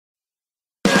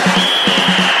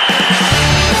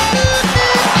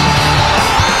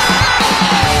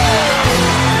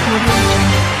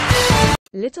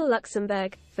Little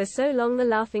Luxembourg, for so long the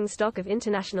laughingstock of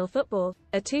international football,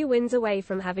 are 2 wins away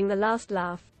from having the last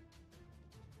laugh.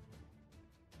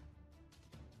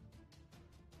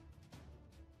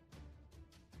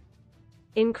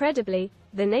 Incredibly,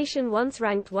 the nation once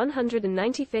ranked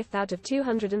 195th out of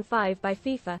 205 by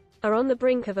FIFA, are on the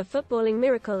brink of a footballing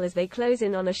miracle as they close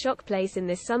in on a shock place in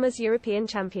this summer's European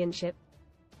Championship.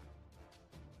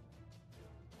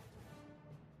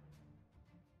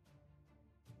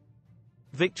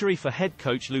 Victory for head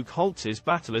coach Luke Holtz's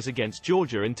battlers against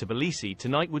Georgia in Tbilisi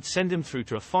tonight would send him through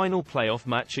to a final playoff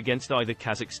match against either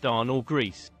Kazakhstan or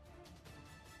Greece.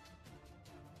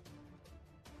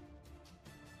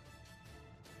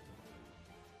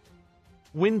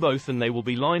 Win both and they will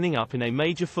be lining up in a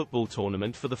major football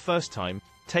tournament for the first time,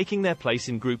 taking their place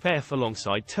in Group F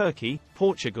alongside Turkey,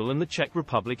 Portugal and the Czech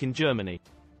Republic in Germany.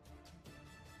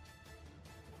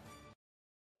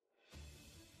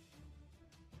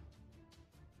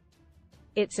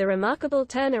 It's a remarkable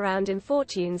turnaround in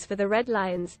fortunes for the Red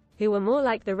Lions, who were more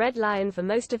like the Red Lion for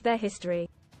most of their history.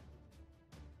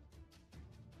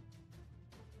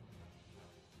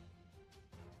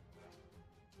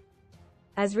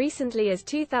 As recently as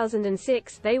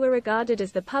 2006 they were regarded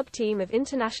as the pub team of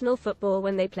international football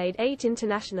when they played 8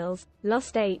 internationals,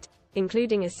 lost 8,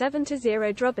 including a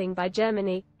 7-0 drubbing by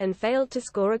Germany, and failed to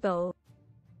score a goal.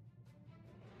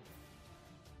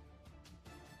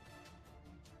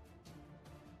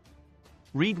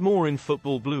 Read more in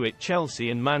Football Blue. Chelsea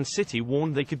and Man City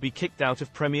warned they could be kicked out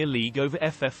of Premier League over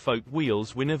FF Folk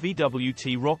Wheels winner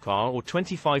VWT Rock R or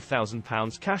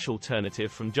 £25,000 cash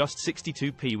alternative from just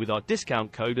 62p with our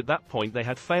discount code. At that point they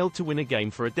had failed to win a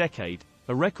game for a decade,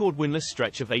 a record winless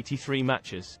stretch of 83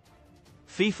 matches.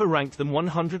 FIFA ranked them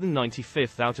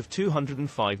 195th out of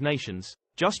 205 nations,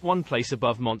 just 1 place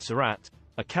above Montserrat,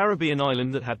 a Caribbean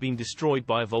island that had been destroyed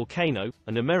by a volcano,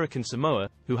 and American Samoa,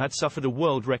 who had suffered a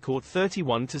world record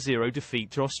 31-0 defeat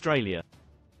to Australia.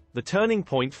 The turning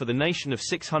point for the nation of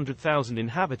 600,000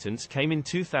 inhabitants came in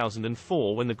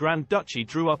 2004 when the Grand Duchy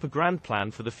drew up a grand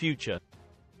plan for the future.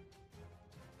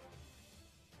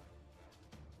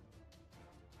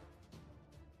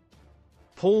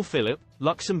 Paul Philipp,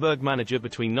 Luxembourg manager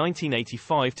between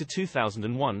 1985 to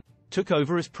 2001, took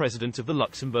over as president of the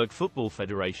Luxembourg Football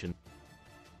Federation.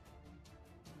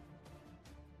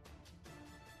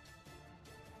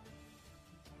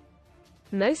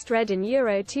 Most read in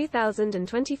Euro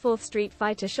 2024 Street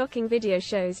Fighter shocking video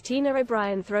shows Tina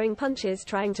O'Brien throwing punches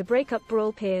trying to break up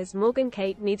brawl peers Morgan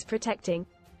Kate needs protecting.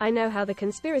 I know how the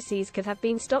conspiracies could have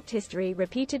been stopped. History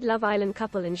repeated Love Island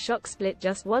couple in shock split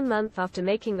just 1 month after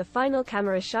making the final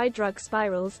camera-shy drug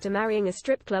spirals to marrying a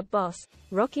strip club boss.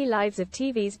 Rocky Lives of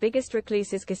TV's Biggest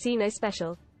Recluses Casino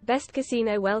Special. Best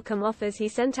Casino Welcome Offers. He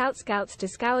sent out scouts to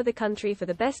scour the country for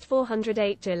the best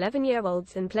 408 to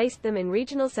 11-year-olds and placed them in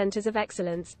regional centers of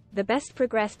excellence. The best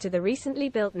progressed to the recently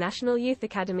built National Youth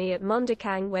Academy at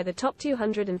Mont-de-Cang, where the top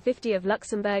 250 of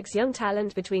Luxembourg's young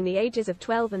talent between the ages of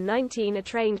 12 and 19 are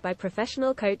trained by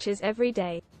professional coaches every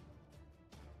day.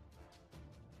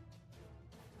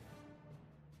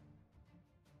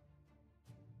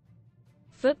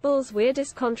 Football's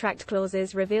weirdest contract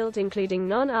clauses revealed, including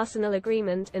non-Arsenal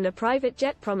agreement and a private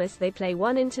jet promise they play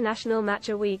 1 international match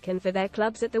a week and for their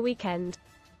clubs at the weekend.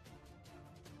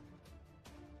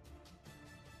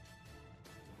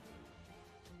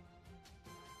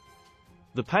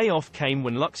 The payoff came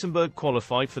when Luxembourg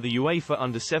qualified for the UEFA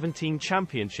Under-17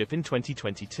 Championship in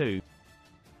 2022.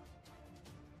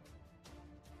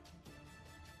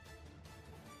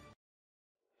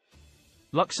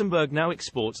 Luxembourg now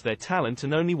exports their talent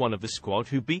and only one of the squad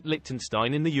who beat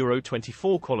Liechtenstein in the Euro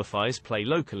 24 qualifiers play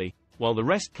locally, while the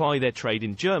rest ply their trade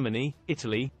in Germany,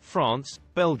 Italy, France,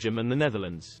 Belgium and the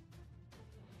Netherlands.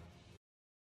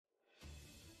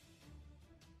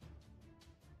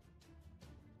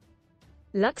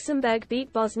 Luxembourg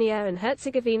beat Bosnia and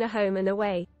Herzegovina home and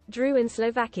away, drew in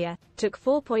Slovakia, took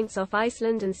 4 points off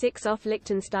Iceland and 6 off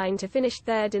Liechtenstein to finish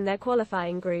 3rd in their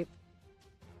qualifying group.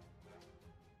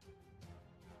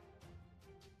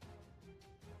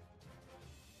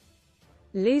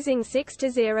 Losing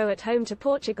 6-0 at home to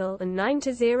Portugal and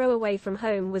 9-0 away from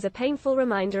home was a painful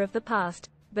reminder of the past,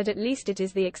 but at least it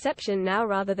is the exception now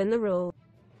rather than the rule.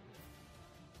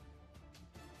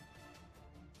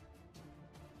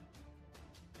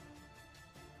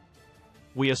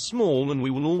 We are small and we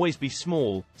will always be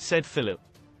small, said Philipp.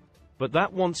 But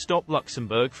that won't stop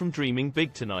Luxembourg from dreaming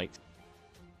big tonight.